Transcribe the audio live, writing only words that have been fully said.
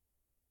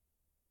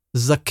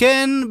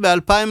זקן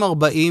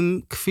ב-2040,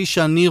 כפי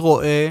שאני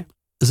רואה,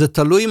 זה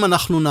תלוי אם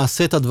אנחנו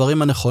נעשה את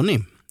הדברים הנכונים.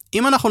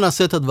 אם אנחנו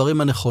נעשה את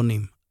הדברים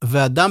הנכונים,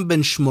 ואדם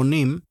בן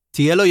 80,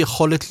 תהיה לו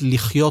יכולת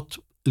לחיות,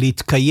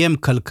 להתקיים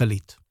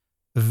כלכלית,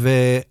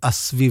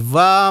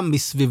 והסביבה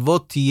מסביבו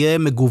תהיה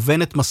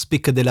מגוונת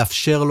מספיק כדי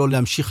לאפשר לו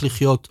להמשיך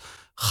לחיות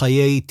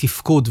חיי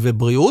תפקוד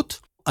ובריאות,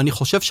 אני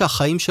חושב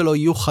שהחיים שלו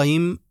יהיו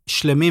חיים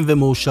שלמים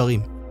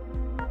ומאושרים.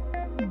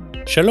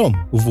 שלום,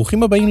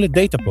 וברוכים הבאים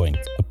לדאטה פוינט,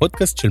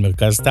 הפודקאסט של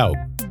מרכז טאוב.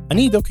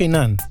 אני עידו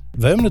קינן,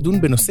 והיום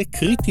נדון בנושא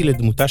קריטי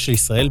לדמותה של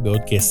ישראל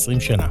בעוד כ-20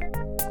 שנה,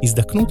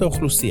 הזדקנות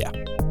האוכלוסייה.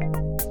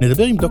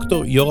 נדבר עם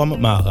דוקטור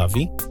יורם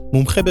מערבי,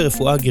 מומחה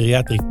ברפואה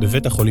גריאטרית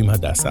בבית החולים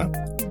הדסה,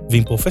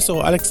 ועם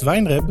פרופסור אלכס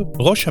ויינרב,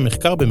 ראש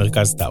המחקר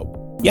במרכז טאוב.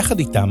 יחד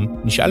איתם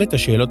נשאל את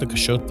השאלות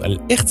הקשות על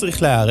איך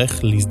צריך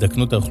להיערך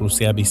להזדקנות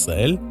האוכלוסייה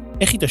בישראל,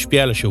 איך היא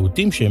תשפיע על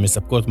השירותים שהן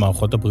מספקות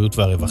מערכות הבריאות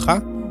והרווחה,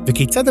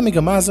 וכיצד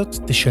המגמה הזאת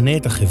תשנה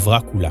את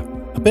החברה כולה.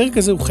 הפרק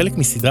הזה הוא חלק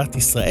מסדרת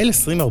ישראל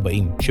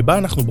 2040, שבה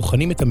אנחנו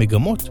בוחנים את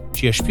המגמות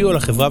שישפיעו על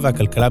החברה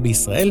והכלכלה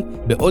בישראל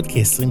בעוד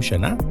כ-20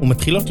 שנה,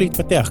 ומתחילות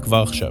להתפתח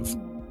כבר עכשיו.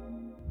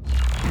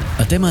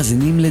 אתם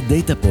מאזינים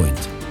לדאטה פוינט,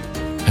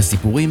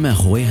 הסיפורים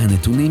מאחורי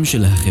הנתונים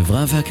של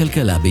החברה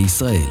והכלכלה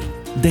בישראל.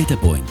 דאטה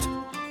פוינט,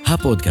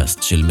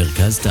 הפודקאסט של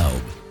מרכז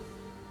טאוב.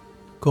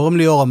 קוראים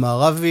לי יורם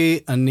מערבי,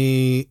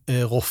 אני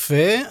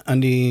רופא,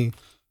 אני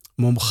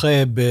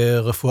מומחה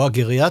ברפואה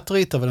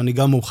גריאטרית, אבל אני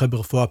גם מומחה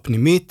ברפואה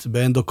פנימית,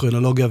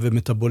 באנדוקרינולוגיה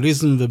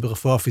ומטאבוליזם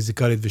וברפואה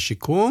פיזיקלית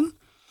ושיקום.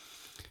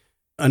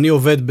 אני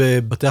עובד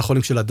בבתי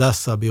החולים של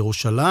הדסה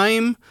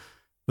בירושלים,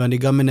 ואני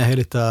גם מנהל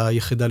את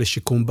היחידה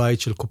לשיקום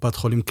בית של קופת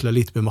חולים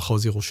כללית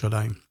במחוז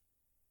ירושלים.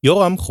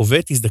 יורם חווה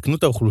את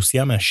הזדקנות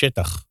האוכלוסייה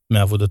מהשטח,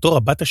 מעבודתו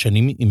רבת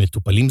השנים עם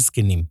מטופלים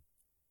זקנים.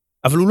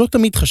 אבל הוא לא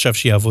תמיד חשב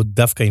שיעבוד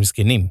דווקא עם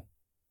זקנים.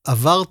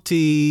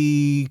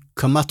 עברתי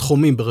כמה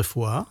תחומים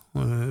ברפואה,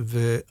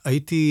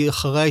 והייתי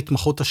אחרי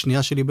ההתמחות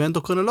השנייה שלי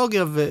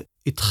באנדוקרינולוגיה,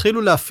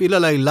 והתחילו להפעיל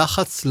עליי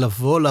לחץ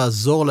לבוא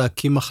לעזור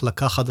להקים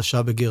מחלקה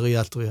חדשה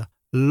בגריאטריה.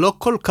 לא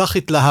כל כך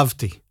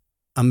התלהבתי.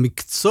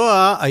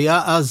 המקצוע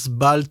היה אז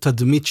בעל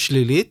תדמית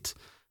שלילית,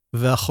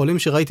 והחולים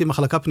שראיתי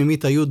מחלקה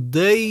פנימית היו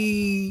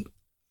די...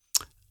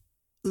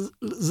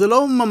 זה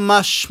לא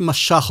ממש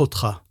משך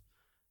אותך.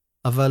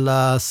 אבל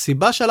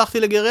הסיבה שהלכתי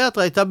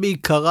לגריאטריה הייתה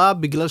בעיקרה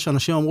בגלל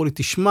שאנשים אמרו לי,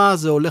 תשמע,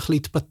 זה הולך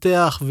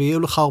להתפתח, ויהיו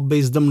לך הרבה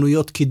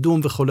הזדמנויות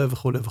קידום וכו'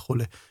 וכו' וכו'.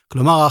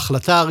 כלומר,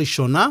 ההחלטה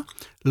הראשונה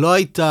לא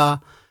הייתה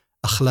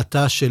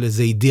החלטה של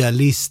איזה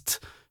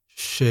אידיאליסט,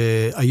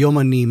 שהיום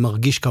אני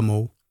מרגיש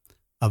כמוהו,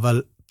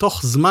 אבל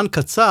תוך זמן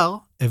קצר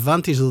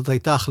הבנתי שזאת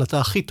הייתה ההחלטה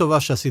הכי טובה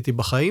שעשיתי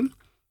בחיים,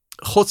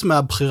 חוץ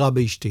מהבחירה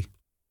באשתי.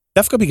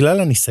 דווקא בגלל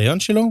הניסיון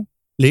שלו,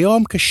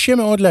 ליורם קשה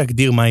מאוד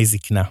להגדיר מהי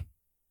זקנה.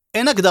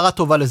 אין הגדרה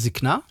טובה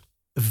לזקנה,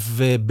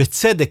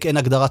 ובצדק אין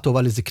הגדרה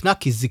טובה לזקנה,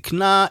 כי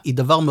זקנה היא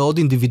דבר מאוד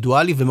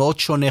אינדיבידואלי ומאוד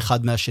שונה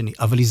אחד מהשני.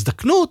 אבל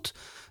הזדקנות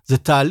זה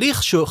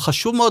תהליך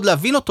שחשוב מאוד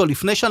להבין אותו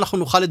לפני שאנחנו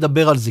נוכל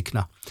לדבר על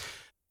זקנה.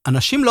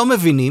 אנשים לא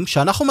מבינים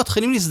שאנחנו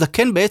מתחילים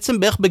להזדקן בעצם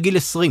בערך בגיל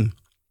 20.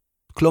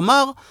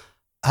 כלומר,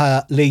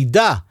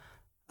 הלידה,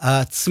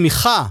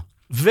 הצמיחה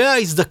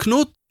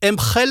וההזדקנות הם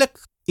חלק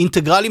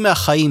אינטגרלי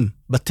מהחיים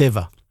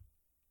בטבע.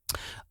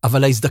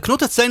 אבל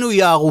ההזדקנות אצלנו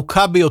היא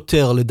הארוכה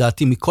ביותר,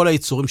 לדעתי, מכל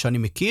היצורים שאני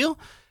מכיר,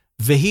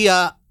 והיא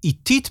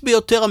האיטית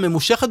ביותר,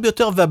 הממושכת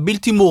ביותר,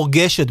 והבלתי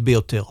מורגשת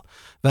ביותר.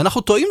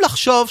 ואנחנו טועים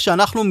לחשוב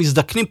שאנחנו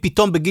מזדקנים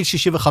פתאום בגיל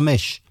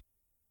 65.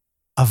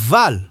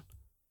 אבל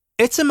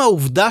עצם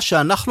העובדה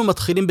שאנחנו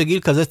מתחילים בגיל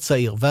כזה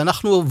צעיר,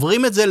 ואנחנו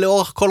עוברים את זה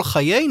לאורך כל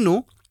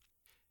חיינו,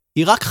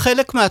 היא רק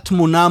חלק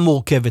מהתמונה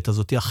המורכבת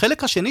הזאת.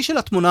 החלק השני של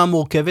התמונה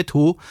המורכבת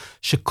הוא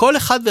שכל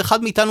אחד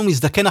ואחד מאיתנו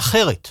מזדקן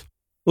אחרת.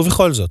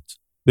 ובכל זאת,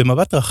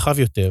 במבט רחב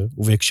יותר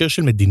ובהקשר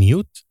של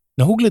מדיניות,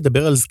 נהוג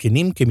לדבר על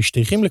זקנים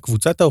כמשתייכים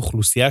לקבוצת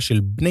האוכלוסייה של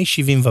בני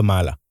 70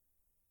 ומעלה.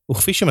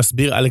 וכפי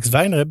שמסביר אלכס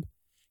ויינרב,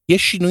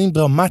 יש שינויים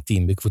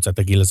דרמטיים בקבוצת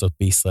הגיל הזאת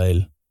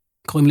בישראל.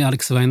 קוראים לי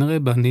אלכס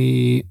ויינרב,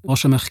 אני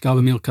ראש המחקר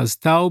במרכז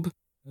טאוב,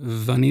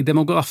 ואני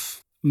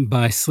דמוגרף.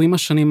 ב-20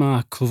 השנים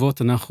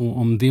הקרובות אנחנו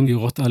עומדים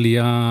לראות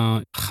עלייה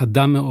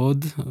חדה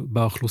מאוד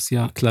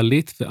באוכלוסייה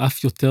הכללית,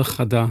 ואף יותר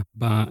חדה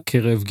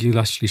בקרב גיל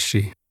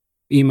השלישי.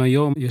 אם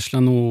היום יש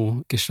לנו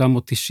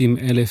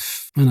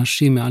כ-790,000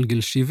 אנשים מעל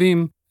גיל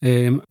 70,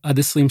 עד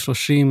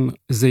 2030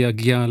 זה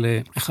יגיע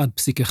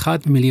ל-1.1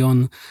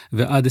 מיליון,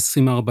 ועד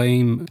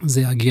 2040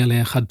 זה יגיע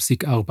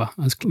ל-1.4.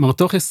 אז כלומר,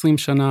 תוך 20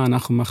 שנה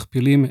אנחנו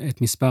מכפילים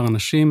את מספר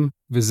אנשים,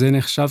 וזה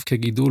נחשב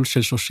כגידול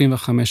של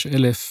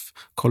 35,000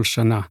 כל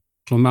שנה.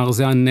 כלומר,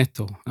 זה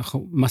הנטו.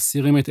 אנחנו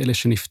מסירים את אלה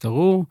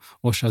שנפטרו,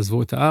 או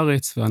שעזבו את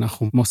הארץ,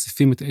 ואנחנו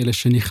מוסיפים את אלה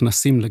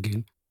שנכנסים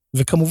לגיל.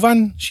 וכמובן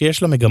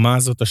שיש למגמה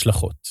הזאת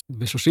השלכות.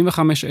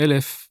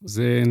 ב-35,000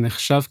 זה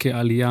נחשב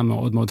כעלייה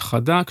מאוד מאוד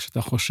חדה,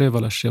 כשאתה חושב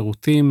על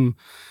השירותים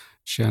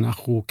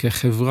שאנחנו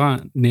כחברה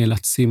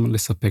נאלצים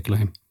לספק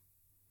להם.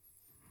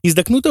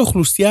 הזדקנות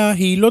האוכלוסייה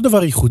היא לא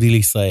דבר ייחודי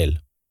לישראל.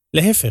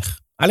 להפך,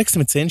 אלכס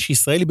מציין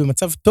שישראל היא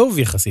במצב טוב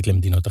יחסית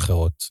למדינות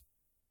אחרות.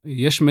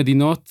 יש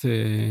מדינות,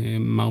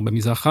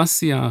 במזרח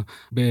אסיה,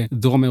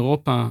 בדרום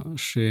אירופה,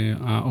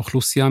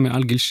 שהאוכלוסייה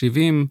מעל גיל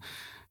 70,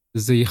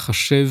 זה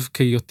יחשב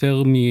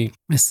כיותר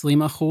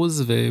מ-20%,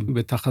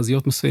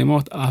 ובתחזיות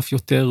מסוימות אף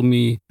יותר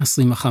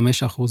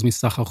מ-25%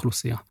 מסך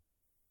האוכלוסייה.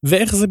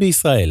 ואיך זה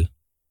בישראל?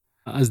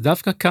 אז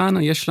דווקא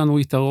כאן יש לנו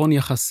יתרון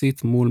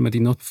יחסית מול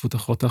מדינות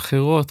מפותחות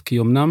אחרות, כי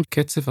אמנם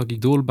קצב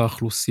הגידול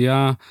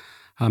באוכלוסייה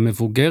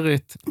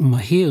המבוגרת הוא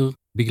מהיר,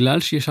 בגלל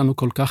שיש לנו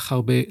כל כך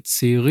הרבה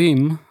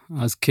צעירים,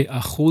 אז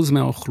כאחוז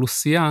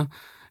מהאוכלוסייה,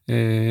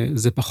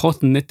 זה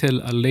פחות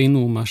נטל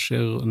עלינו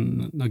מאשר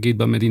נגיד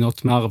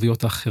במדינות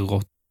מערביות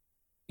אחרות.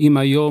 אם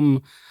היום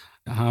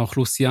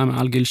האוכלוסייה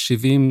מעל גיל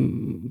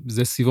 70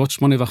 זה סביבות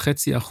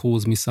 8.5%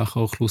 מסך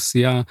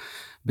האוכלוסייה,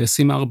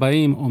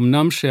 ב-2040,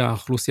 אמנם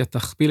שהאוכלוסייה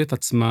תכפיל את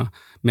עצמה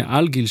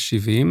מעל גיל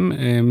 70,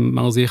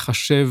 זה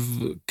יחשב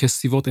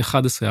כסביבות 11%.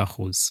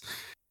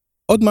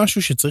 עוד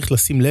משהו שצריך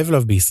לשים לב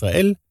אליו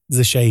בישראל,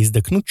 זה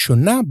שההזדקנות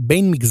שונה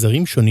בין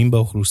מגזרים שונים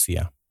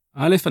באוכלוסייה.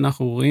 א',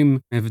 אנחנו רואים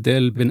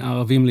הבדל בין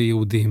ערבים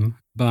ליהודים.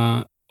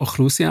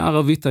 באוכלוסייה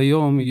הערבית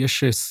היום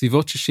יש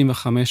סביבות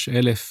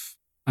 65,000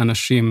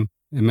 אנשים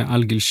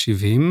מעל גיל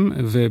 70,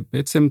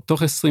 ובעצם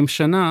תוך 20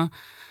 שנה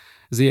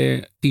זה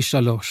יהיה פי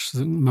 3,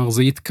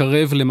 זה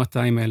יתקרב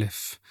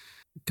ל-200,000.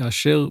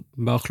 כאשר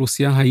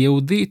באוכלוסייה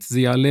היהודית זה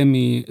יעלה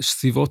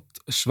מסביבות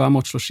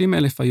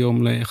 730,000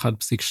 היום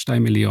ל-1.2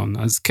 מיליון.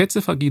 אז קצב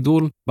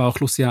הגידול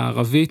באוכלוסייה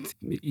הערבית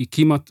היא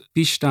כמעט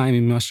פי 2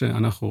 ממה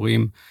שאנחנו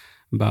רואים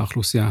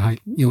באוכלוסייה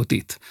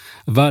היהודית.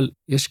 אבל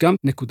יש גם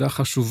נקודה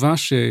חשובה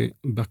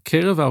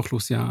שבקרב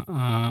האוכלוסייה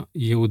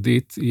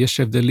היהודית יש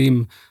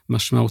הבדלים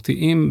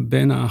משמעותיים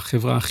בין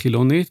החברה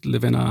החילונית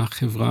לבין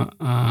החברה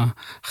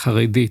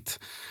החרדית.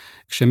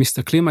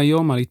 כשמסתכלים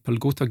היום על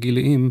התפלגות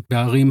הגילאים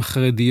בערים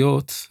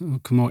חרדיות,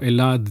 כמו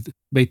אלעד,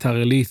 ביתר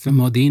עילית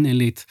ומודיעין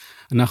עילית,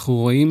 אנחנו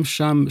רואים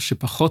שם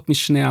שפחות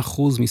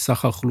מ2%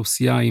 מסך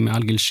האוכלוסייה היא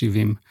מעל גיל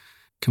 70.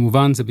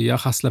 כמובן זה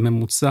ביחס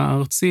לממוצע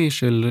הארצי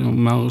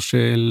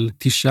של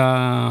 9%.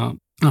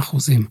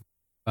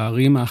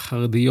 בערים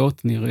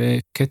החרדיות נראה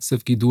קצב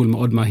גידול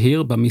מאוד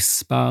מהיר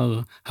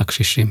במספר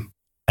הקשישים.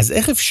 אז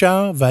איך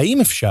אפשר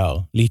והאם אפשר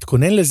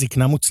להתכונן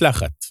לזקנה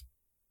מוצלחת?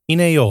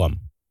 הנה יורם.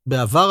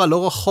 בעבר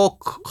הלא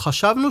רחוק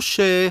חשבנו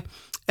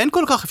שאין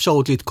כל כך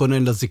אפשרות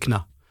להתכונן לזקנה.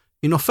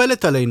 היא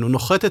נופלת עלינו,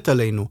 נוחתת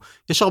עלינו.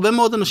 יש הרבה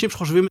מאוד אנשים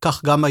שחושבים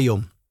כך גם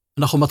היום.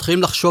 אנחנו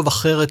מתחילים לחשוב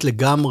אחרת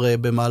לגמרי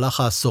במהלך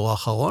העשור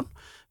האחרון,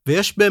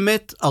 ויש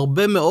באמת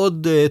הרבה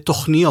מאוד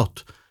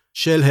תוכניות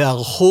של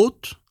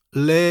היערכות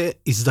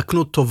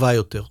להזדקנות טובה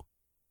יותר.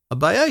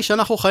 הבעיה היא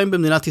שאנחנו חיים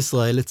במדינת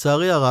ישראל,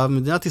 לצערי הרב,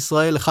 מדינת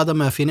ישראל, אחד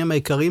המאפיינים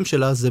העיקריים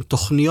שלה זה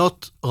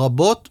תוכניות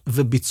רבות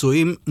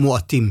וביצועים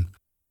מועטים.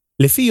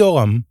 לפי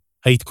יורם,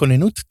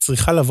 ההתכוננות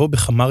צריכה לבוא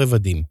בכמה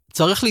רבדים.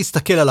 צריך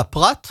להסתכל על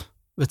הפרט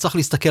וצריך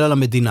להסתכל על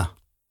המדינה.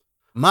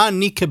 מה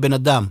אני כבן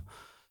אדם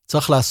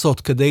צריך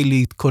לעשות כדי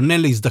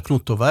להתכונן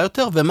להזדקנות טובה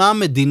יותר, ומה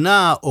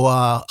המדינה או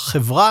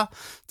החברה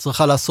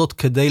צריכה לעשות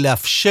כדי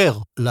לאפשר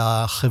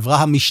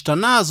לחברה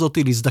המשתנה הזאת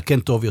להזדקן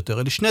טוב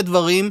יותר. אלה שני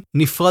דברים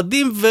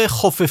נפרדים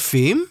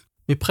וחופפים.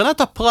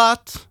 מבחינת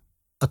הפרט,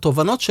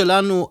 התובנות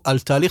שלנו על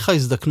תהליך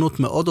ההזדקנות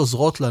מאוד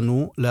עוזרות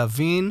לנו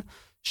להבין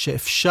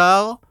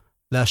שאפשר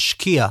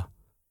להשקיע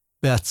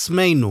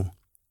בעצמנו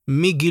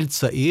מגיל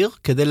צעיר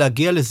כדי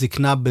להגיע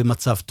לזקנה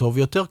במצב טוב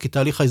יותר, כי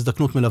תהליך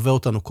ההזדקנות מלווה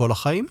אותנו כל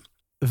החיים.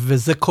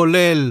 וזה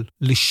כולל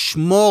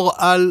לשמור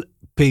על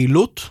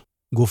פעילות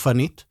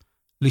גופנית,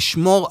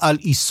 לשמור על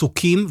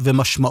עיסוקים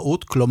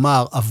ומשמעות,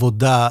 כלומר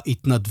עבודה,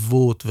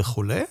 התנדבות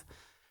וכו',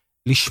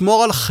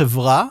 לשמור על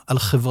חברה, על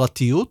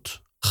חברתיות,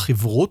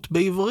 חברות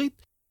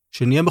בעברית,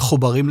 שנהיה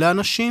מחוברים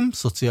לאנשים,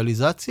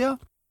 סוציאליזציה,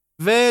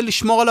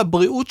 ולשמור על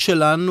הבריאות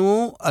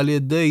שלנו על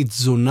ידי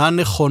תזונה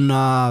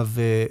נכונה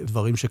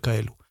ודברים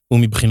שכאלו.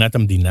 ומבחינת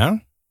המדינה?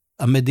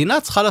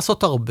 המדינה צריכה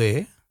לעשות הרבה,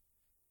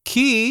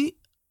 כי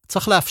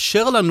צריך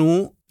לאפשר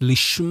לנו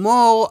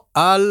לשמור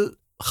על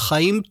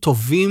חיים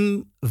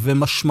טובים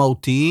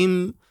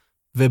ומשמעותיים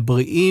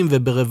ובריאים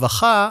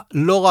וברווחה,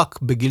 לא רק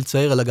בגיל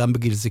צעיר אלא גם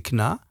בגיל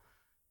זקנה,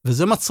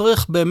 וזה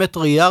מצריך באמת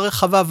ראייה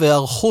רחבה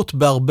והערכות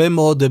בהרבה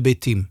מאוד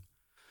היבטים.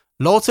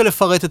 לא רוצה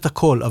לפרט את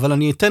הכל, אבל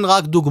אני אתן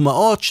רק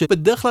דוגמאות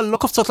שבדרך כלל לא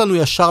קופצות לנו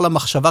ישר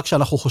למחשבה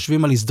כשאנחנו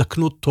חושבים על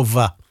הזדקנות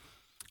טובה.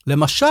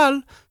 למשל,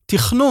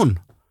 תכנון,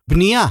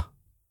 בנייה,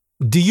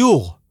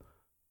 דיור.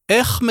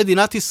 איך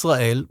מדינת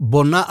ישראל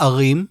בונה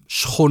ערים,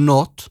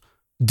 שכונות,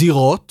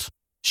 דירות,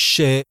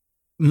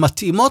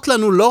 שמתאימות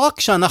לנו לא רק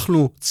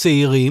כשאנחנו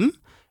צעירים,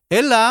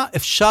 אלא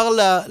אפשר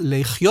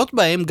לחיות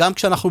בהם גם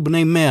כשאנחנו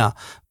בני 100.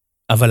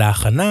 אבל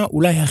ההכנה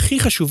אולי הכי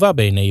חשובה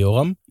בעיני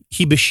יורם,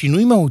 היא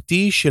בשינוי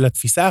מהותי של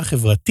התפיסה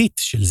החברתית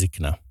של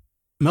זקנה.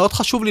 מאוד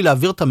חשוב לי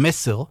להעביר את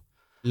המסר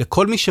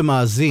לכל מי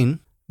שמאזין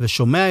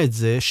ושומע את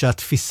זה,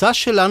 שהתפיסה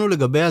שלנו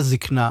לגבי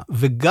הזקנה,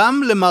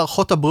 וגם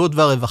למערכות הבריאות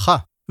והרווחה,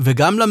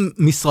 וגם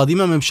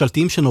למשרדים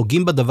הממשלתיים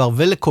שנוגעים בדבר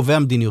ולקובעי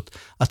המדיניות,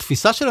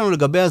 התפיסה שלנו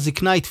לגבי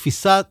הזקנה היא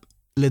תפיסה,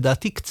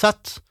 לדעתי,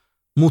 קצת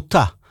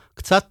מוטה,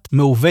 קצת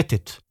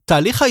מעוותת.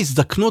 תהליך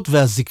ההזדקנות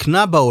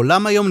והזקנה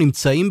בעולם היום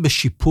נמצאים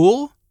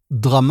בשיפור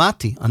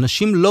דרמטי.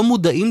 אנשים לא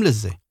מודעים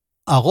לזה.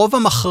 הרוב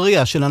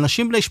המכריע של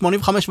אנשים בני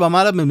 85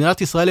 ומעלה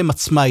במדינת ישראל הם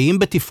עצמאיים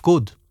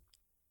בתפקוד.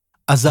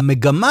 אז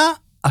המגמה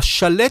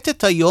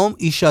השלטת היום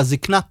היא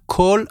שהזקנה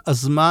כל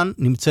הזמן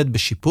נמצאת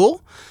בשיפור,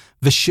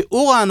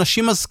 ושיעור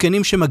האנשים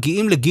הזקנים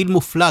שמגיעים לגיל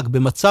מופלג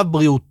במצב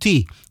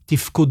בריאותי,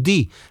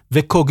 תפקודי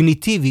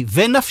וקוגניטיבי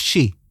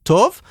ונפשי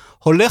טוב,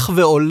 הולך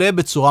ועולה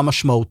בצורה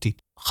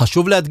משמעותית.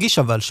 חשוב להדגיש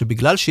אבל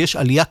שבגלל שיש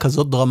עלייה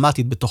כזאת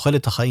דרמטית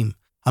בתוחלת החיים,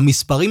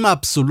 המספרים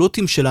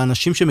האבסולוטיים של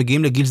האנשים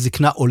שמגיעים לגיל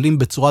זקנה עולים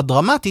בצורה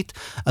דרמטית,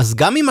 אז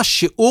גם אם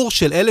השיעור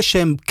של אלה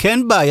שהם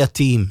כן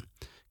בעייתיים,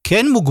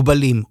 כן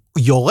מוגבלים,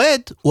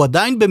 יורד, הוא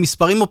עדיין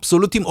במספרים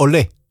אבסולוטיים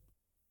עולה.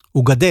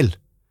 הוא גדל.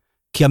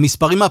 כי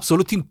המספרים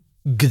האבסולוטיים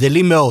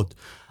גדלים מאוד.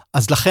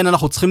 אז לכן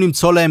אנחנו צריכים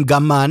למצוא להם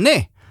גם מענה,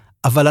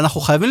 אבל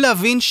אנחנו חייבים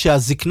להבין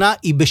שהזקנה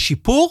היא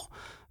בשיפור,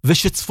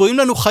 ושצפויים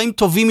לנו חיים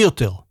טובים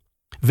יותר.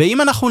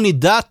 ואם אנחנו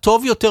נדע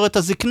טוב יותר את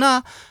הזקנה,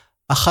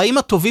 החיים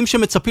הטובים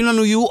שמצפים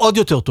לנו יהיו עוד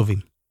יותר טובים.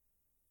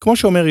 כמו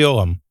שאומר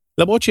יורם,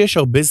 למרות שיש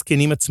הרבה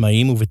זקנים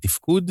עצמאיים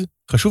ובתפקוד,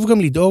 חשוב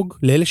גם לדאוג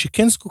לאלה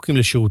שכן זקוקים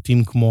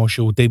לשירותים כמו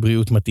שירותי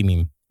בריאות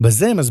מתאימים.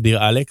 בזה,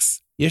 מסביר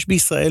אלכס, יש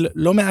בישראל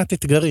לא מעט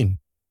אתגרים.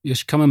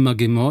 יש כמה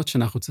מגמות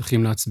שאנחנו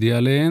צריכים להצביע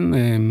עליהן.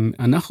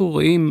 אנחנו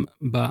רואים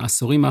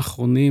בעשורים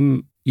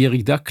האחרונים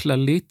ירידה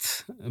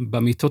כללית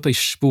במיטות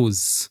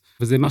האשפוז,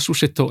 וזה משהו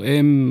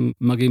שתואם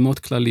מגמות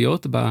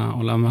כלליות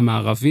בעולם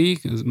המערבי,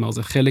 זאת אומרת,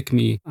 זה חלק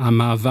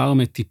מהמעבר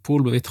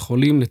מטיפול בבית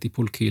חולים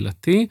לטיפול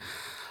קהילתי,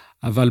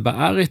 אבל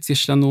בארץ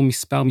יש לנו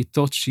מספר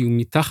מיטות שיהיו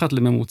מתחת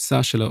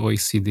לממוצע של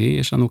ה-OECD,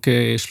 יש לנו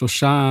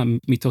כ3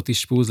 מיטות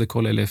אשפוז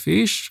לכל 1,000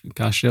 איש,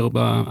 כאשר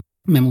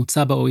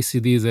בממוצע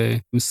ב-OECD זה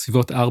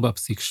מסביבות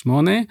 4.8,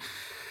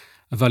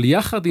 אבל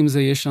יחד עם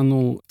זה יש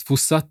לנו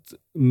תפוסת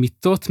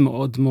מיטות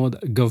מאוד מאוד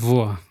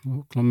גבוה.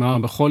 כלומר,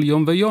 בכל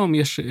יום ויום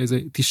יש איזה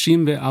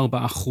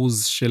 94%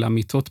 של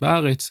המיטות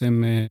בארץ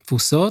הן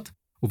תפוסות,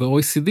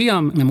 וב-OECD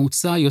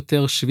הממוצע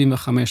יותר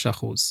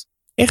 75%.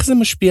 איך זה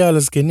משפיע על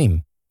הזקנים?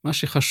 מה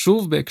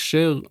שחשוב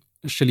בהקשר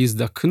של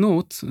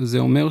הזדקנות, זה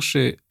אומר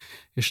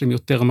שיש להם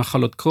יותר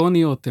מחלות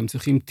קרוניות, הם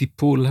צריכים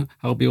טיפול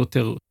הרבה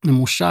יותר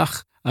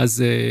ממושך,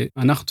 אז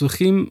אנחנו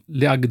צריכים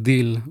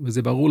להגדיל,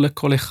 וזה ברור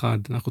לכל אחד,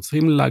 אנחנו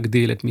צריכים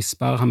להגדיל את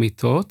מספר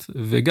המיטות,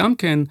 וגם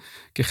כן,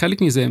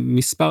 כחלק מזה,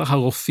 מספר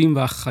הרופאים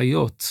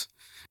והאחיות,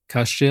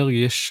 כאשר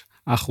יש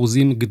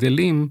אחוזים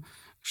גדלים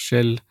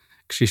של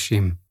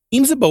קשישים.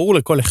 אם זה ברור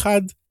לכל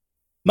אחד,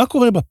 מה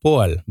קורה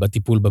בפועל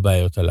בטיפול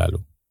בבעיות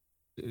הללו?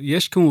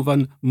 יש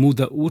כמובן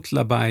מודעות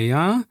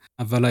לבעיה,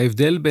 אבל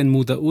ההבדל בין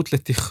מודעות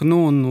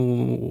לתכנון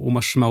הוא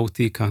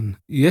משמעותי כאן.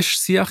 יש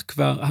שיח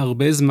כבר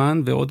הרבה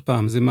זמן, ועוד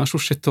פעם, זה משהו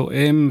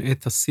שתואם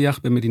את השיח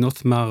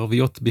במדינות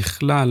מערביות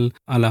בכלל,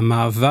 על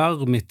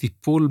המעבר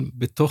מטיפול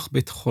בתוך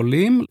בית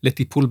חולים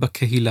לטיפול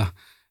בקהילה.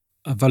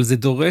 אבל זה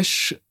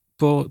דורש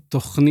פה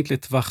תוכנית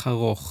לטווח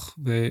ארוך,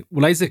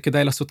 ואולי זה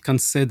כדאי לעשות כאן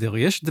סדר.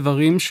 יש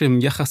דברים שהם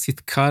יחסית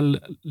קל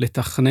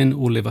לתכנן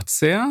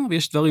ולבצע,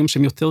 ויש דברים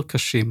שהם יותר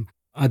קשים.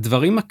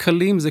 הדברים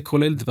הקלים זה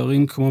כולל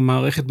דברים כמו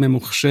מערכת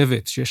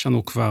ממוחשבת שיש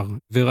לנו כבר,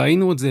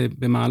 וראינו את זה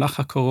במהלך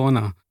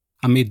הקורונה.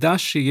 המידע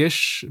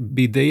שיש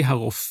בידי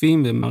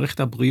הרופאים במערכת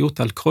הבריאות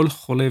על כל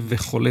חולה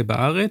וחולה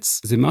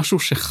בארץ, זה משהו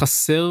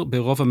שחסר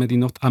ברוב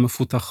המדינות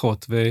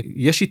המפותחות,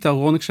 ויש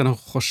יתרון כשאנחנו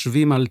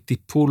חושבים על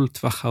טיפול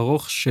טווח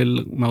ארוך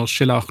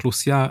של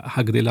האוכלוסייה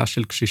הגדלה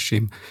של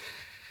קשישים.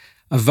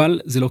 אבל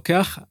זה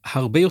לוקח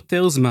הרבה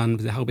יותר זמן,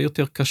 וזה הרבה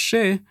יותר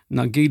קשה,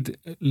 נגיד,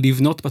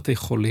 לבנות בתי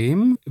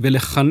חולים,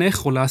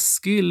 ולחנך או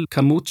להשכיל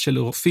כמות של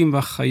רופאים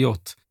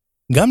ואחיות.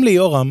 גם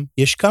ליורם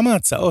יש כמה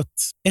הצעות,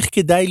 איך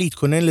כדאי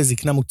להתכונן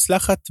לזקנה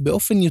מוצלחת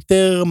באופן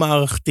יותר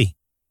מערכתי.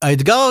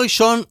 האתגר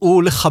הראשון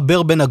הוא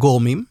לחבר בין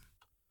הגורמים,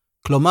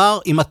 כלומר,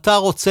 אם אתה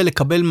רוצה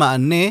לקבל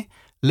מענה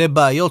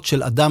לבעיות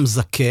של אדם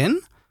זקן,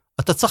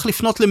 אתה צריך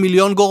לפנות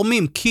למיליון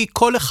גורמים, כי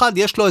כל אחד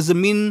יש לו איזה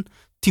מין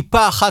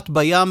טיפה אחת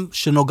בים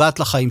שנוגעת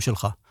לחיים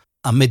שלך.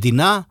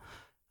 המדינה,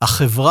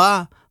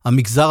 החברה,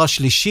 המגזר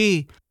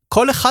השלישי,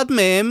 כל אחד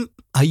מהם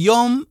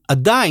היום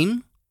עדיין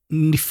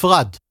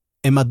נפרד.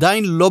 הם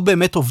עדיין לא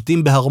באמת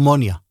עובדים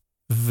בהרמוניה.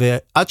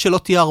 ועד שלא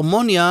תהיה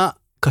הרמוניה,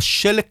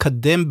 קשה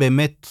לקדם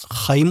באמת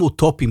חיים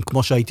אוטופיים,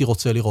 כמו שהייתי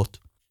רוצה לראות.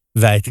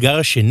 והאתגר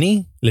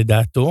השני,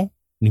 לדעתו,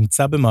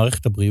 נמצא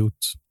במערכת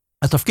הבריאות.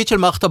 התפקיד של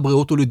מערכת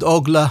הבריאות הוא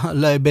לדאוג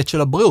להיבט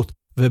של הבריאות.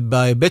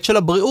 ובהיבט של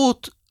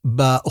הבריאות,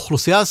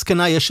 באוכלוסייה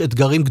הזקנה יש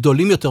אתגרים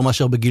גדולים יותר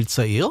מאשר בגיל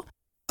צעיר.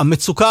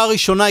 המצוקה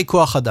הראשונה היא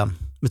כוח אדם,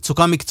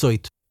 מצוקה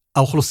מקצועית.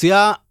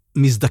 האוכלוסייה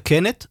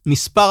מזדקנת,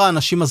 מספר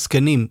האנשים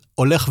הזקנים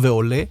הולך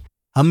ועולה,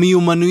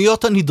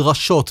 המיומנויות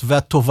הנדרשות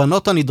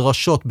והתובנות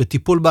הנדרשות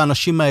בטיפול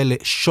באנשים האלה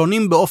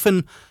שונים באופן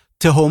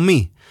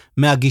תהומי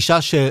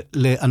מהגישה של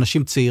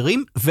אנשים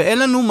צעירים, ואין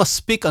לנו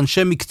מספיק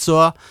אנשי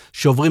מקצוע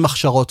שעוברים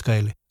הכשרות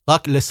כאלה.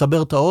 רק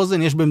לסבר את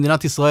האוזן, יש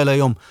במדינת ישראל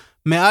היום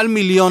מעל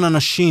 1,000,000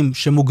 אנשים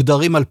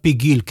שמוגדרים על פי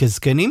גיל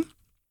כזקנים,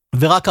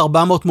 ורק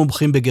 400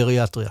 מומחים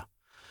בגריאטריה.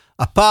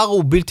 הפער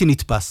הוא בלתי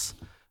נתפס.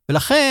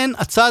 ולכן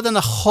הצעד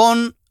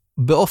הנכון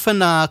באופן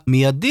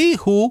המיידי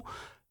הוא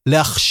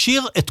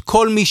להכשיר את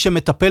כל מי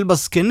שמטפל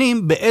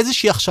בזקנים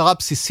באיזושהי הכשרה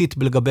בסיסית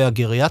לגבי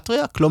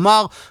הגריאטריה,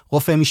 כלומר,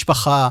 רופאי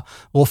משפחה,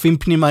 רופאים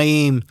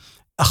פנימיים,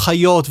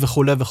 אחיות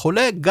וכו' וכו',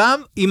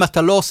 גם אם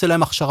אתה לא עושה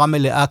להם הכשרה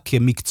מלאה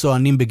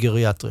כמקצוענים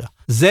בגריאטריה.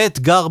 זה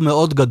אתגר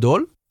מאוד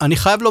גדול. אני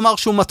חייב לומר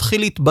שהוא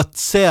מתחיל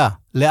להתבצע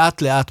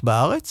לאט לאט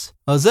בארץ,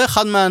 אז זה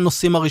אחד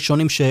מהנושאים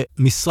הראשונים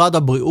שמשרד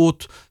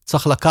הבריאות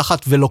צריך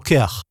לקחת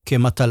ולוקח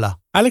כמטלה.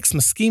 אלכס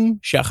מסכים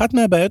שאחת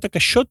מהבעיות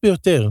הקשות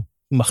ביותר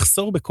היא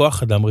מחסור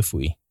בכוח אדם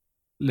רפואי.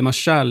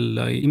 למשל,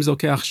 אם זה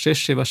לוקח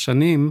 6-7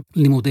 שנים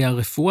לימודי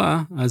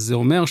הרפואה, אז זה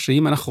אומר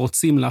שאם אנחנו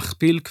רוצים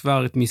להכפיל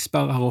כבר את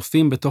מספר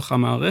הרופאים בתוך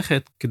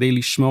המערכת, כדי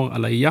לשמור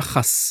על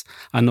היחס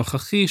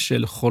הנוכחי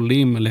של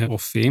חולים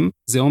לרופאים,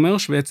 זה אומר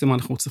שבעצם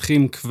אנחנו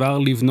צריכים כבר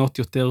לבנות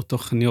יותר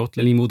תוכניות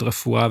ללימוד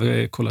רפואה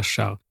וכל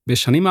השאר.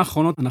 בשנים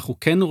האחרונות אנחנו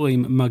כן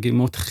רואים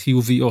מגמות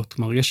חיוביות,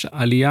 כלומר יש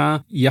עלייה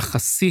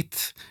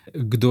יחסית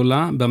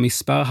גדולה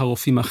במספר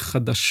הרופאים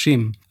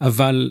החדשים,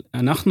 אבל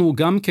אנחנו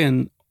גם כן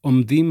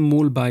עומדים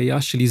מול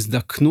בעיה של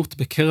הזדקנות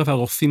בקרב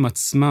הרופאים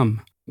עצמם.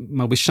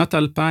 בשנת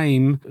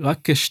 2000, רק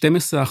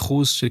כ-12%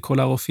 של כל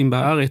הרופאים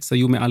בארץ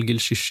היו מעל גיל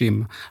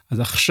 60. אז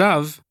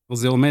עכשיו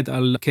זה עומד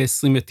על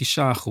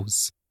כ-29%.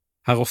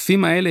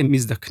 הרופאים האלה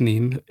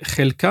מזדקנים,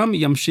 חלקם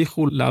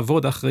ימשיכו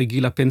לעבוד אחרי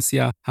גיל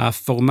הפנסיה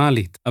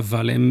הפורמלית,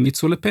 אבל הם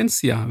יצאו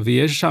לפנסיה,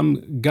 ויש שם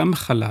גם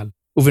חלל.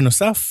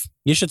 ובנוסף,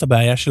 יש את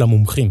הבעיה של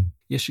המומחים.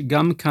 יש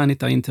גם כאן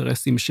את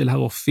האינטרסים של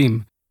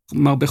הרופאים.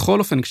 כלומר, בכל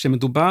אופן,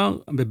 כשמדובר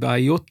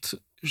בבעיות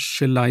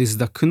של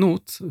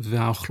ההזדקנות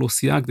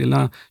והאוכלוסייה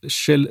הגדלה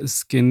של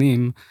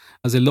זקנים,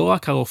 אז זה לא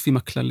רק הרופאים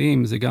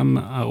הכלליים, זה גם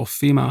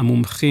הרופאים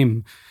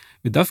המומחים.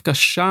 ודווקא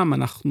שם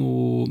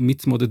אנחנו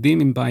מתמודדים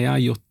עם בעיה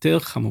יותר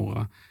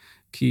חמורה,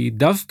 כי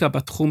דווקא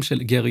בתחום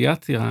של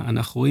גריאטריה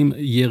אנחנו רואים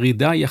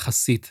ירידה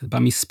יחסית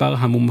במספר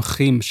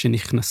המומחים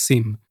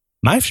שנכנסים.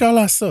 מה אפשר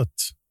לעשות?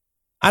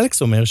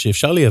 אלכס אומר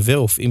שאפשר לייבא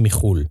רופאים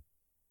מחול,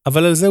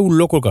 אבל על זה הוא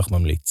לא כל כך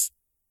ממליץ.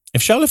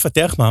 אפשר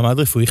לפתח מעמד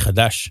רפואי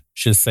חדש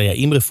של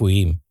סייעים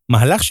רפואיים,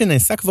 מהלך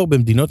שנעשה כבר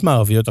במדינות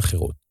מערביות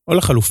אחרות, או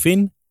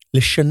לחלופין,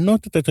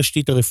 לשנות את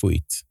התשתית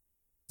הרפואית.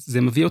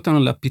 זה מביא אותנו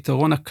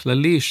לפתרון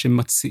הכללי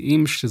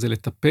שמציעים שזה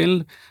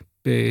לטפל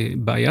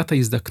בבעיית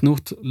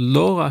ההזדקנות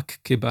לא רק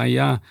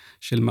כבעיה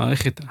של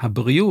מערכת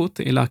הבריאות,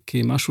 אלא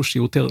כמשהו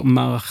שיותר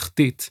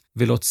מערכתית,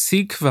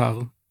 ולהוציא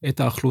כבר את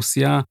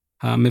האוכלוסייה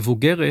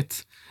המבוגרת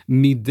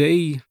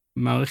מידי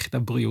מערכת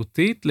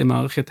הבריאותית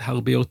למערכת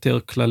הרבה יותר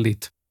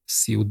כללית.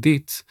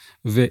 סיעודית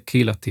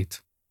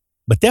וקהילתית.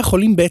 בתי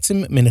החולים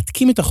בעצם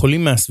מנתקים את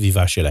החולים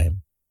מהסביבה שלהם.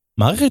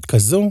 מערכת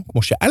כזו,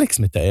 כמו שאלכס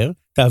מתאר,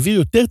 תעביר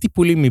יותר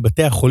טיפולים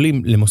מבתי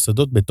החולים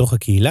למוסדות בתוך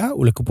הקהילה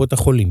ולקופות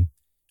החולים.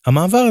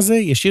 המעבר הזה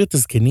ישאיר את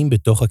הזקנים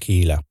בתוך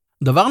הקהילה.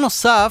 דבר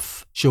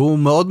נוסף שהוא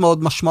מאוד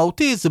מאוד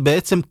משמעותי זה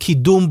בעצם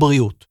קידום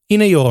בריאות.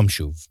 הנה יורם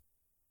שוב.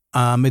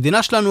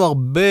 המדינה שלנו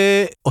הרבה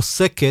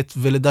עוסקת,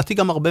 ולדעתי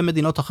גם הרבה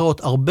מדינות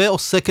אחרות, הרבה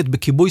עוסקת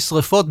בכיבוי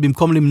שריפות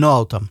במקום למנוע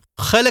אותם.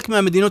 חלק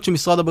מהמדינות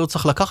שמשרד הבריאות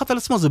צריך לקחת על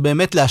עצמו זה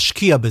באמת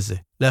להשקיע בזה.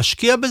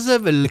 להשקיע בזה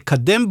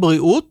ולקדם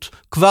בריאות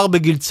כבר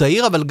בגיל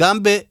צעיר, אבל גם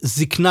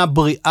בזקנה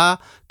בריאה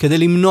כדי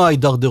למנוע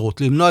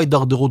הידרדרות. למנוע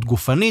הידרדרות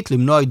גופנית,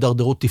 למנוע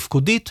הידרדרות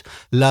תפקודית,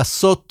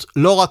 לעשות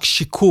לא רק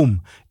שיקום,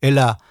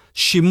 אלא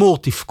שימור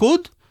תפקוד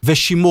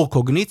ושימור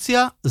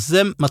קוגניציה,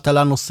 זה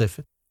מטלה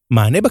נוספת.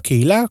 מענה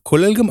בקהילה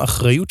כולל גם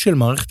אחריות של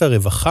מערכת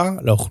הרווחה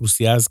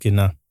לאוכלוסייה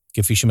הזקנה,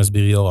 כפי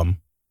שמסביר יורם.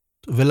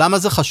 ולמה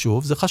זה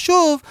חשוב? זה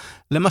חשוב,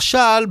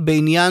 למשל,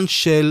 בעניין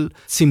של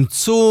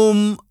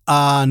צמצום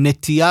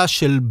הנטייה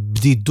של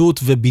בדידות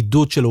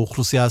ובידוד של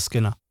האוכלוסייה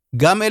הזקנה.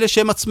 גם אלה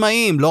שהם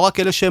עצמאיים, לא רק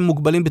אלה שהם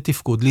מוגבלים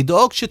בתפקוד.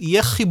 לדאוג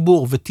שיהיה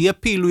חיבור ותהיה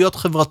פעילויות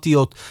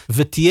חברתיות,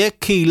 ותהיה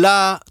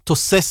קהילה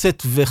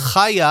תוססת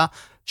וחיה,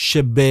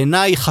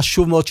 שבעיניי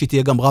חשוב מאוד שהיא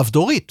תהיה גם רב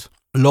דורית,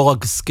 לא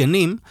רק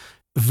זקנים,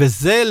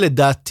 וזה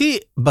לדעתי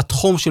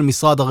בתחום של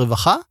משרד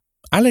הרווחה.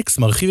 אלכס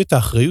מרחיב את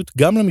האחריות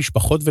גם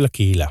למשפחות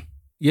ולקהילה.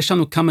 יש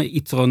לנו כמה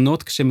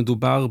יתרונות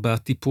כשמדובר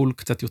בטיפול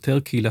קצת יותר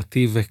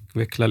קהילתי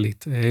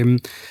וכללית.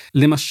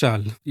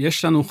 למשל,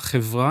 יש לנו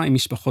חברה עם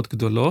משפחות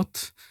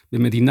גדולות,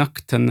 במדינה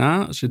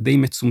קטנה שדי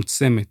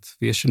מצומצמת,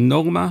 ויש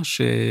נורמה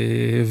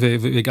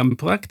וגם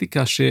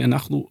פרקטיקה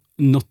שאנחנו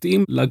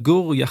נוטים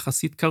לגור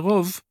יחסית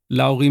קרוב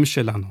להורים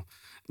שלנו,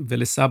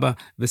 ולסבא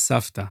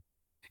וסבתא.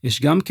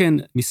 יש גם כן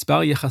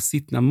מספר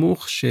יחסית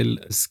נמוך של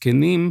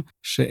זקנים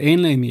שאין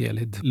להם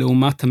ילד,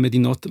 לעומת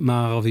המדינות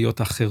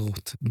מערביות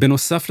אחרות.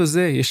 בנוסף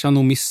לזה, יש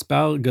לנו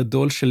מספר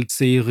גדול של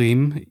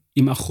צעירים,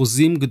 עם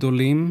אחוזים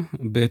גדולים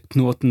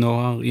בתנועות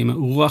נוער, עם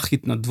רוח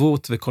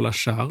התנדבות וכל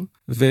השאר.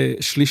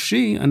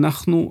 ושלישי,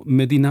 אנחנו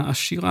מדינה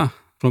עשירה.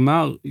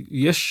 כלומר,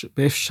 יש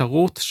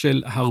באפשרות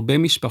של הרבה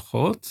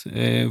משפחות,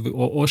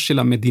 או של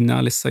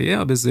המדינה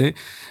לסייע בזה,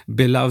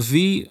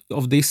 בלהביא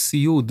עובדי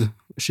סיוד,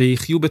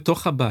 שיחיו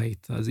בתוך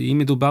הבית. אז אם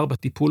מדובר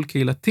בטיפול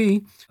קהילתי,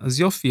 אז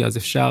יופי, אז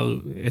אפשר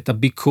את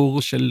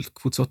הביקור של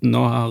קבוצות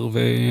נוער,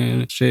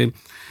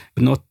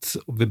 ושבנות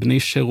ובני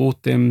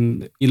שירות הם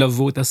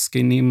ילוו את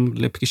הזקנים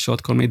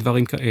לפגישות, כל מיני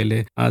דברים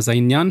כאלה. אז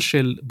העניין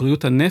של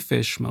בריאות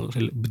הנפש,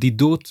 של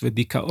בדידות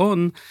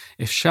ודיכאון,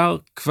 אפשר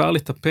כבר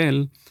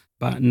לטפל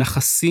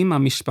בנכסים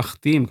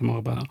המשפחתיים,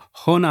 כלומר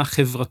בהון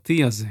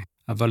החברתי הזה.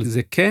 אבל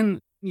זה כן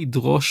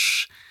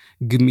ידרוש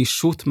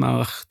גמישות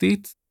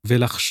מערכתית,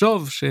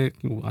 ולחשוב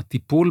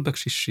שהטיפול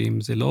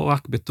בקשישים זה לא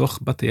רק בתוך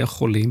בתי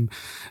החולים,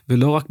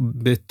 ולא רק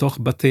בתוך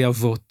בתי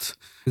אבות,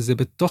 זה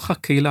בתוך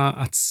הקהילה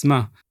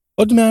עצמה.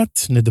 עוד מעט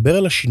נדבר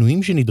על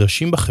השינויים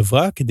שנדרשים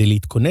בחברה כדי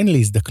להתכונן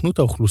להזדקנות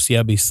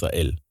האוכלוסייה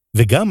בישראל,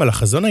 וגם על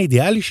החזון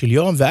האידיאלי של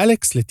יורם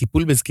ואלכס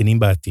לטיפול בזקנים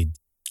בעתיד.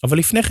 אבל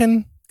לפני כן,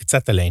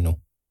 קצת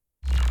עלינו.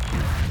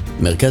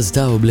 מרכז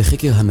טאוב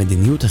לחקר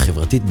המדיניות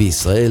החברתית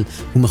בישראל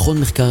הוא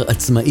מכון מחקר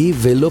עצמאי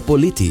ולא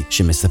פוליטי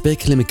שמספק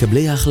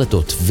למקבלי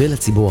ההחלטות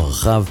ולציבור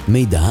הרחב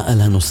מידע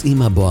על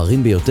הנושאים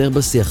הבוערים ביותר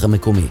בשיח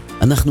המקומי.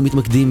 אנחנו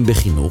מתמקדים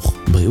בחינוך,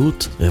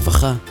 בריאות,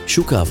 רווחה,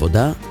 שוק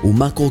העבודה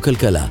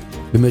ומקרו-כלכלה.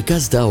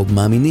 במרכז טאוב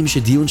מאמינים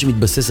שדיון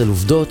שמתבסס על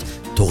עובדות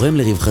תורם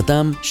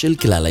לרווחתם של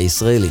כלל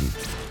הישראלים.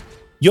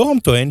 יורם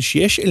טוען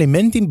שיש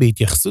אלמנטים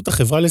בהתייחסות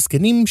החברה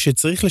לזקנים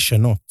שצריך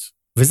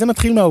לשנות, וזה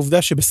מתחיל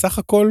מהעובדה שבסך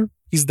הכל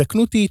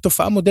הזדקנות היא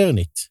תופעה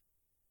מודרנית.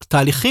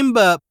 תהליכים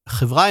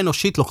בחברה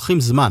האנושית לוקחים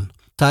זמן.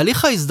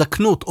 תהליך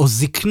ההזדקנות או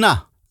זקנה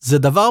זה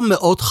דבר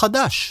מאוד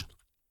חדש.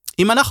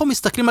 אם אנחנו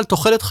מסתכלים על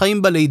תוחלת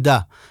חיים בלידה,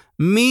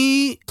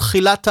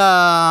 מתחילת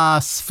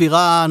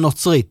הספירה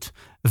הנוצרית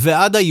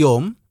ועד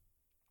היום,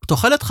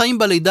 תוחלת חיים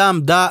בלידה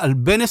עמדה על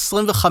בין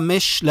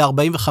 25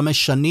 ל-45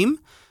 שנים,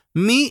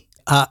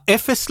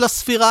 מהאפס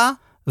לספירה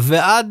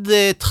ועד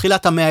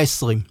תחילת המאה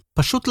ה-20.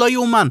 פשוט לא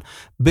יאומן.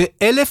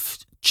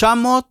 ב-1900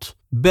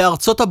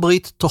 בארצות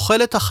הברית,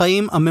 תוחלת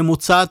החיים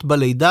הממוצעת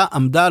בלידה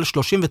עמדה על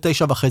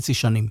 39.5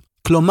 שנים.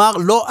 כלומר,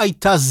 לא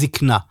הייתה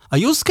זקנה.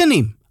 היו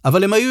זקנים,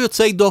 אבל הם היו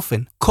יוצאי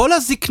דופן. כל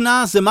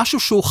הזקנה זה משהו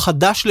שהוא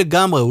חדש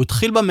לגמרי, הוא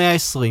התחיל במאה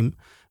ה-20,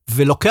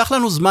 ולוקח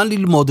לנו זמן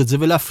ללמוד את זה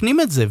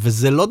ולהפנים את זה,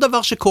 וזה לא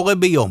דבר שקורה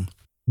ביום.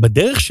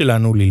 בדרך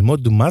שלנו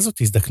ללמוד מה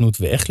זאת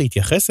הזדקנות ואיך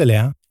להתייחס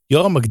אליה,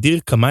 יורם מגדיר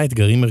כמה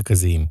אתגרים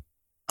מרכזיים.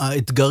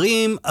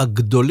 האתגרים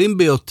הגדולים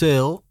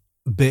ביותר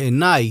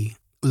בעיניי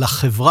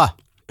לחברה,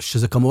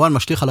 שזה כמובן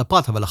משליך על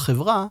הפרט, אבל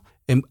החברה,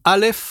 הם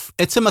א',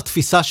 עצם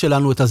התפיסה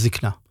שלנו את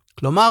הזקנה.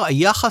 כלומר,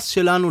 היחס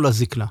שלנו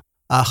לזקנה.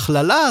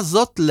 ההכללה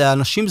הזאת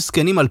לאנשים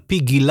זקנים על פי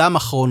גילם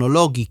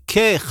הכרונולוגי,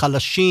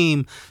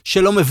 כחלשים,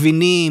 שלא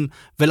מבינים,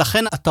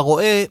 ולכן אתה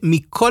רואה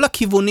מכל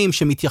הכיוונים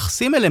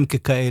שמתייחסים אליהם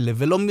ככאלה,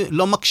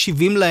 ולא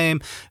מקשיבים להם,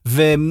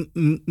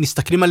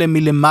 ומסתכלים עליהם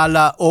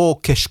מלמעלה או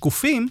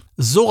כשקופים,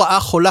 זו רעה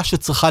חולה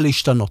שצריכה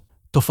להשתנות.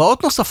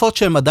 תופעות נוספות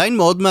שהן עדיין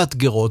מאוד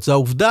מאתגרות, זה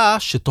העובדה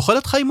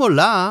שתוחלת חיים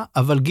עולה,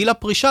 אבל גיל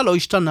הפרישה לא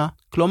השתנה.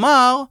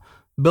 כלומר,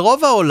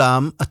 ברוב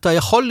העולם אתה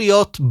יכול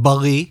להיות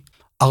בריא,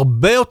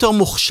 הרבה יותר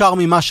מוכשר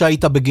ממה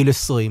שהיית בגיל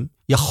 20,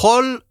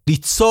 יכול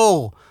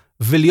ליצור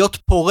ולהיות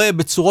פורה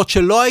בצורות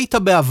שלא היית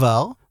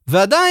בעבר,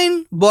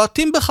 ועדיין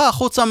בועטים בך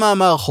החוצה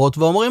מהמערכות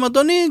ואומרים,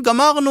 אדוני,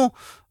 גמרנו,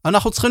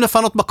 אנחנו צריכים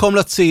לפנות מקום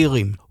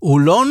לצעירים. הוא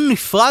לא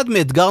נפרד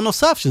מאתגר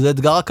נוסף, שזה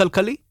אתגר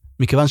הכלכלי.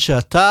 מכיוון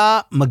שאתה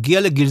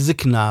מגיע לגיל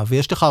זקנה,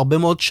 ויש לך הרבה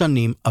מאוד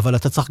שנים, אבל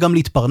אתה צריך גם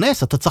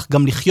להתפרנס, אתה צריך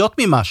גם לחיות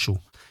ממשהו.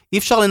 אי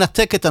אפשר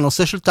לנתק את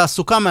הנושא של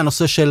תעסוקה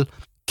מהנושא של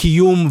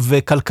קיום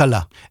וכלכלה.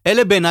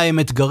 אלה בעיניי הם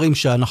אתגרים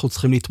שאנחנו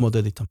צריכים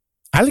להתמודד איתם.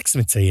 אלכס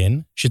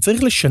מציין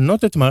שצריך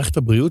לשנות את מערכת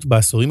הבריאות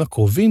בעשורים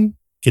הקרובים,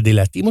 כדי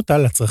להתאים אותה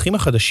לצרכים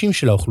החדשים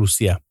של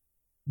האוכלוסייה.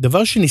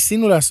 דבר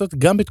שניסינו לעשות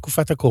גם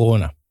בתקופת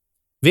הקורונה.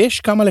 ויש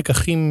כמה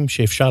לקחים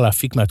שאפשר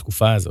להפיק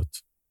מהתקופה הזאת.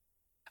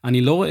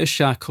 אני לא רואה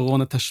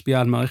שהקורונה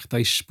תשפיע על מערכת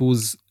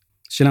האשפוז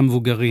של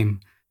המבוגרים,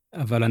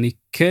 אבל אני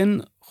כן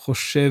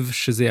חושב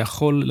שזה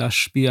יכול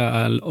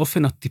להשפיע על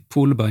אופן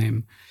הטיפול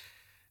בהם.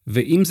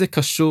 ואם זה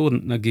קשור,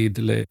 נגיד,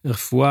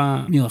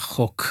 לרפואה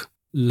מרחוק,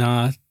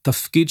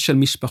 לתפקיד של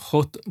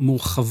משפחות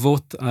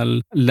מורחבות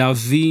על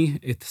להביא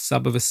את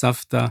סבא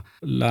וסבתא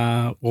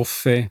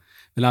לרופא,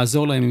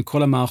 ולעזור להם עם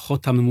כל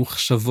המערכות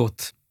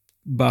הממוחשבות.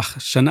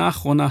 בשנה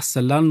האחרונה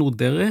סללנו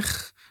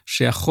דרך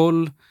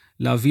שיכול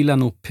להביא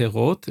לנו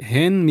פירות,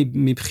 הן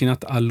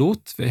מבחינת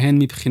עלות והן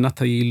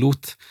מבחינת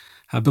היעילות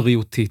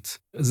הבריאותית.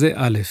 זה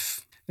א'.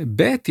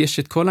 ב', יש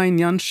את כל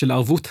העניין של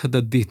ערבות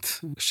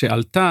הדדית,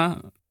 שעלתה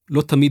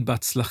לא תמיד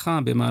בהצלחה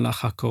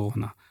במהלך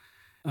הקורונה.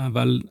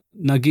 אבל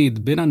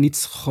נגיד, בין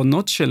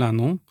הניצחונות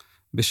שלנו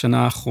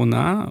בשנה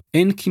האחרונה,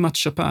 אין כמעט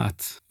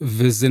שפעת.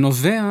 וזה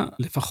נובע,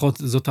 לפחות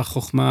זאת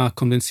החוכמה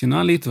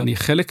הקונבנציונלית, ואני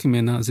חלק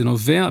ממנה, זה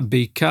נובע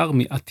בעיקר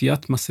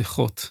מעטיית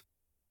מסכות.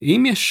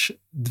 אם יש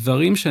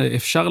דברים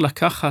שאפשר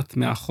לקחת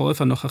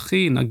מהחורף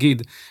הנוכחי,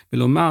 נגיד,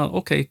 ולומר,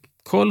 אוקיי,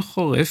 כל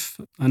חורף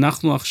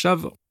אנחנו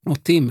עכשיו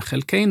עוטים,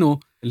 חלקנו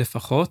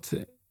לפחות,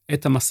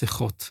 את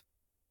המסכות.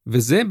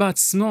 וזה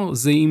בעצמו,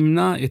 זה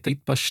ימנע את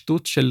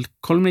ההתפשטות של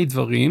כל מיני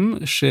דברים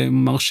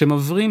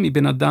שמעברים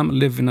מבן אדם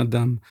לבן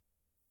אדם.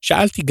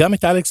 שאלתי גם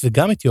את אלכס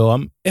וגם את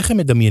יורם, איך הם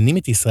מדמיינים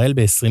את ישראל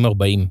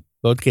ב-2040.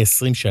 בעוד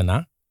כ-20 שנה?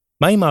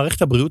 מהי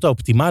מערכת הבריאות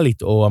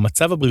האופטימלית או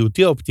המצב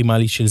הבריאותי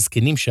האופטימלי של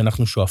זקנים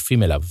שאנחנו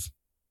שואפים אליו?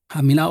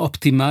 המילה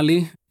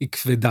אופטימלי היא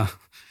כבדה,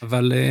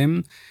 אבל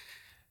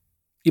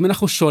אם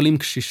אנחנו שואלים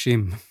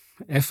קשישים,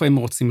 איפה הם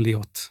רוצים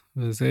להיות?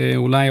 וזה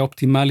אולי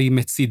אופטימלי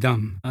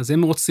מצידם. אז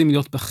הם רוצים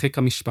להיות בחיק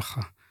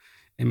המשפחה.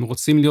 הם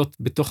רוצים להיות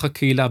בתוך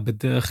הקהילה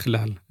בדרך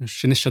כלל,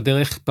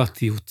 שנשדר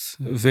אכפתיות.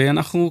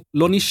 ואנחנו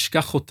לא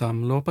נשכח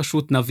אותם, לא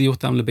פשוט נביא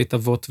אותם לבית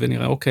אבות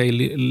ונראה, אוקיי,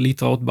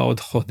 להתראות בעוד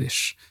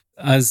חודש.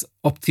 אז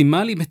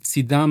אופטימלי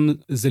מצידם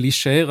זה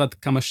להישאר עד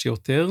כמה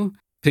שיותר,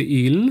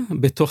 פעיל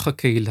בתוך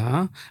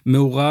הקהילה,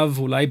 מעורב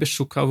אולי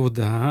בשוק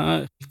העבודה,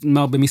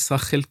 במשרה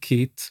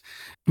חלקית,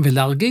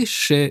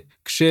 ולהרגיש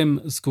שכשהם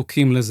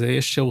זקוקים לזה,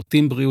 יש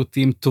שירותים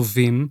בריאותיים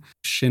טובים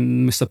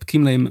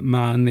שמספקים להם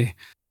מענה.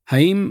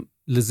 האם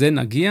לזה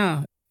נגיע?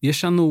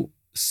 יש לנו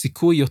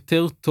סיכוי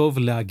יותר טוב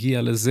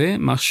להגיע לזה,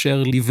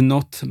 מאשר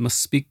לבנות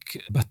מספיק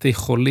בתי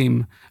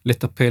חולים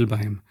לטפל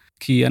בהם.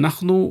 כי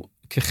אנחנו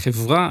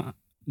כחברה,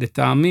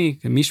 לטעמי,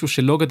 כמישהו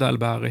שלא גדל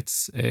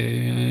בארץ,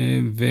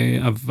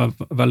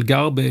 אבל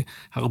גר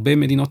בהרבה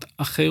מדינות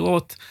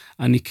אחרות,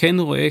 אני כן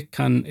רואה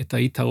כאן את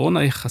היתרון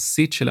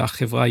היחסית של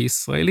החברה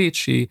הישראלית,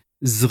 שהיא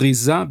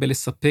זריזה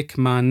בלספק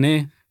מענה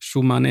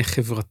שהוא מענה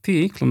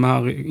חברתי,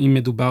 כלומר, אם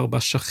מדובר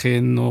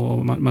בשכן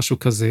או משהו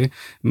כזה,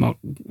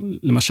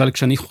 למשל,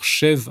 כשאני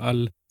חושב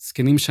על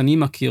זקנים שאני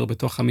מכיר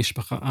בתוך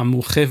המשפחה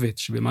המורחבת,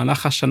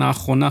 שבמהלך השנה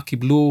האחרונה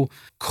קיבלו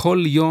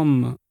כל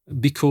יום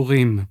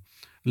ביקורים,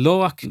 לא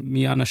רק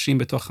מאנשים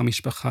בתוך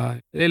המשפחה,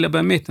 אלא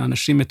באמת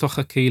האנשים בתוך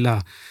הקהילה.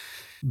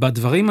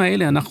 בדברים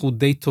האלה אנחנו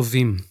די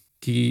טובים,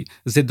 כי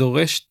זה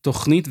דורש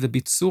תוכנית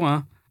וביצוע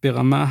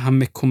ברמה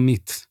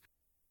המקומית.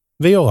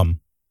 ויורם,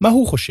 מה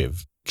הוא חושב?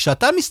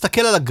 כשאתה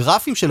מסתכל על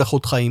הגרפים של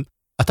איכות חיים,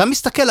 אתה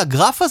מסתכל,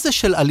 הגרף הזה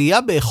של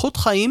עלייה באיכות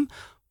חיים,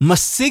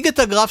 משיג את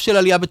הגרף של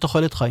עלייה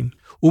בתוחלת חיים.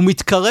 הוא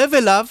מתקרב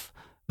אליו,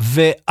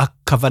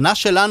 והכוונה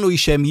שלנו היא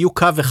שהם יהיו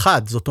קו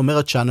אחד, זאת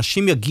אומרת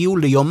שאנשים יגיעו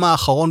ליום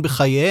האחרון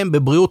בחייהם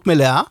בבריאות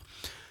מלאה,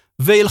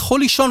 וילכו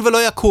לישון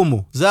ולא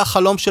יקומו. זה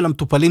החלום של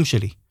המטופלים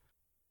שלי.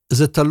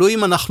 זה תלוי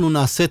אם אנחנו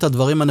נעשה את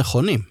הדברים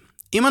הנכונים.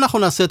 אם אנחנו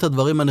נעשה את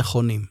הדברים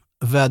הנכונים,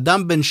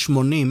 ואדם בן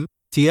 80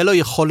 תהיה לו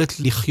יכולת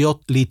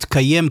לחיות,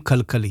 להתקיים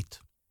כלכלית,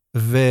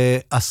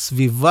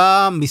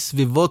 והסביבה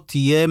מסביבו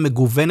תהיה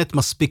מגוונת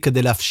מספיק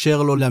כדי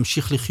לאפשר לו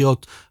להמשיך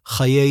לחיות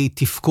חיי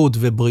תפקוד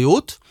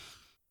ובריאות,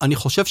 אני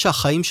חושב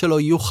שהחיים שלו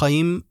יהיו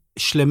חיים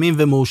שלמים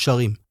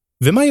ומאושרים.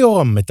 ומה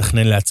יורם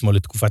מתכנן לעצמו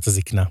לתקופת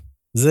הזקנה?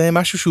 זה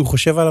משהו שהוא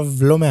חושב עליו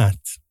לא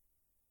מעט.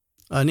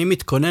 אני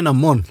מתכונן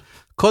המון.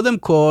 קודם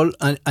כל,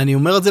 אני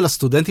אומר את זה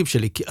לסטודנטים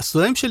שלי, כי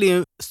הסטודנטים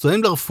שלי,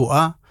 סטודנטים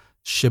לרפואה,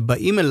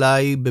 שבאים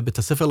אליי בבית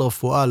הספר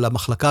לרפואה,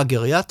 למחלקה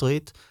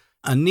הגריאטרית,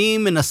 אני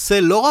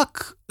מנסה לא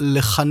רק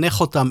לחנך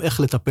אותם איך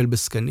לטפל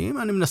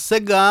בזקנים, אני מנסה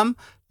גם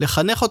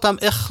לחנך אותם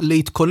איך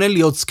להתכונן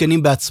להיות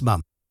זקנים בעצמם.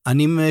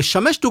 אני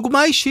משמש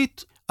דוגמה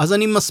אישית, אז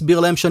אני מסביר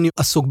להם שאני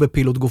עסוק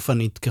בפעילות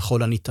גופנית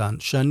ככל הניתן,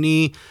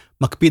 שאני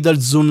מקפיד על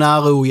תזונה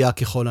ראויה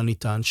ככל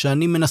הניתן,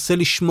 שאני מנסה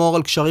לשמור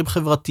על קשרים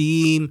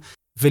חברתיים,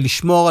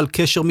 ולשמור על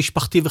קשר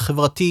משפחתי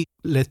וחברתי,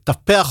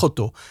 לטפח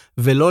אותו,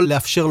 ולא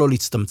לאפשר לו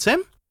להצטמצם.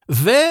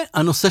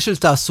 והנושא של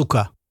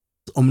תעסוקה.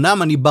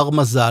 אמנם אני בר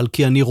מזל,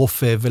 כי אני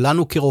רופא,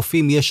 ולנו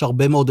כרופאים יש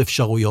הרבה מאוד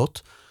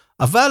אפשרויות,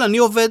 אבל אני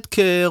עובד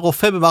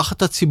כרופא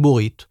במערכת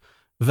הציבורית,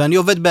 ואני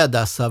עובד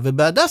בהדסה,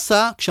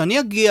 ובהדסה, כשאני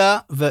אגיע,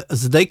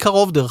 וזה די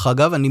קרוב דרך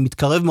אגב, אני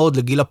מתקרב מאוד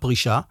לגיל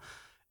הפרישה,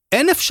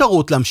 אין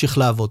אפשרות להמשיך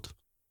לעבוד.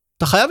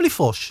 אתה חייב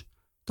לפרוש.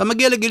 אתה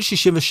מגיע לגיל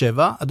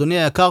 67,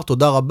 אדוני היקר,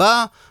 תודה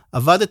רבה,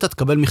 עבדת,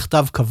 תקבל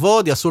מכתב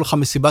כבוד, יעשו לך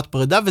מסיבת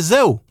פרידה,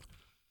 וזהו.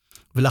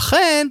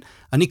 ולכן,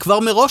 אני כבר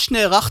מראש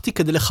נערכתי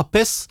כדי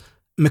לחפש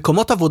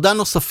מקומות עבודה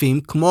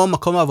נוספים, כמו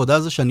מקום העבודה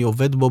הזה שאני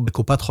עובד בו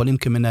בקופת חולים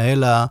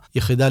כמנהל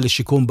היחידה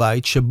לשיקום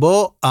בית,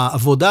 שבו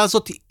העבודה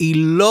הזאת היא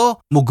לא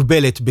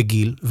מוגבלת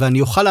בגיל,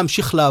 ואני אוכל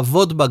להמשיך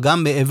לעבוד בה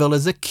גם מעבר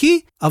לזה, כי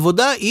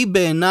עבודה היא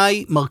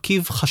בעיניי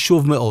מרכיב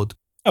חשוב מאוד.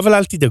 אבל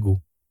אל תדאגו,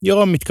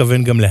 יורם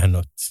מתכוון גם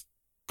להנות.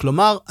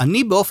 כלומר,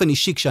 אני באופן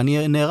אישי,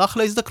 כשאני נערך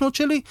להזדקנות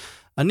שלי,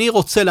 אני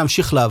רוצה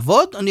להמשיך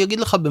לעבוד, אני אגיד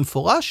לך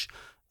במפורש,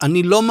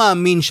 אני לא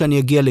מאמין שאני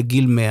אגיע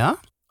לגיל 100,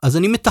 אז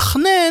אני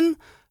מתכנן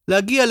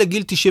להגיע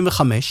לגיל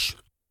 95,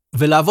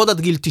 ולעבוד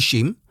עד גיל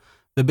 90,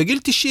 ובגיל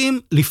 90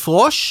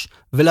 לפרוש,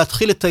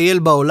 ולהתחיל לטייל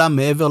בעולם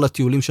מעבר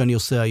לטיולים שאני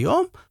עושה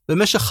היום,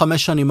 במשך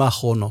 5 שנים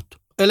האחרונות.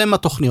 אלה הם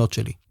התוכניות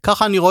שלי.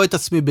 ככה אני רואה את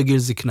עצמי בגיל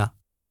זקנה.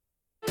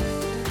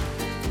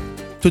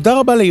 תודה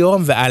רבה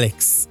ליורם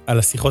ואלכס על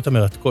השיחות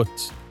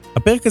המרתקות.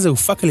 הפרק הזה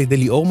הופק על ידי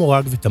ליאור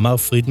מורג ותמר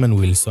פרידמן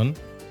ווילסון,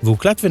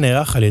 והוקלט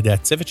ונערך על ידי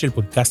הצוות של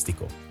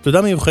פודקאסטיקו.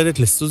 תודה מיוחדת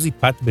לסוזי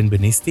פט בן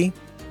בניסטי,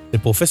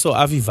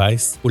 לפרופסור אבי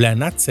וייס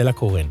ולענת סלע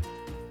קורן.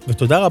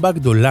 ותודה רבה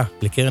גדולה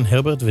לקרן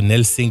הרברט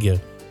ונל סינגר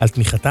על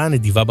תמיכתה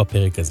הנדיבה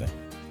בפרק הזה.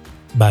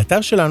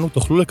 באתר שלנו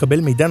תוכלו לקבל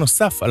מידע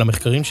נוסף על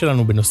המחקרים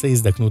שלנו בנושא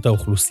הזדקנות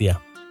האוכלוסייה.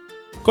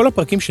 כל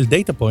הפרקים של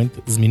דאטה פוינט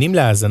זמינים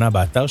להאזנה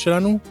באתר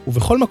שלנו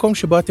ובכל מקום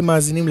שבו אתם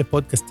מאזינים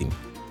לפודקאסטים.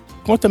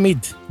 כמו תמיד,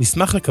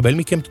 נשמח לקבל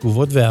מכם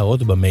תגובות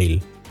והערות במייל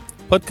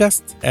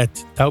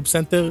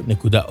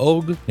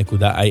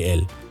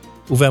podcast@taubcenter.org.il,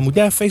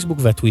 ובעמודי הפייסבוק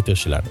והטוויטר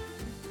שלנו.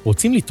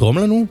 רוצים לתרום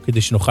לנו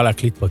כדי שנוכל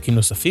להקליט פרקים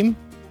נוספים?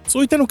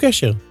 צרו איתנו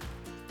קשר.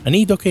 אני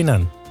עידו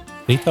קינן.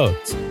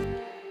 להתראות.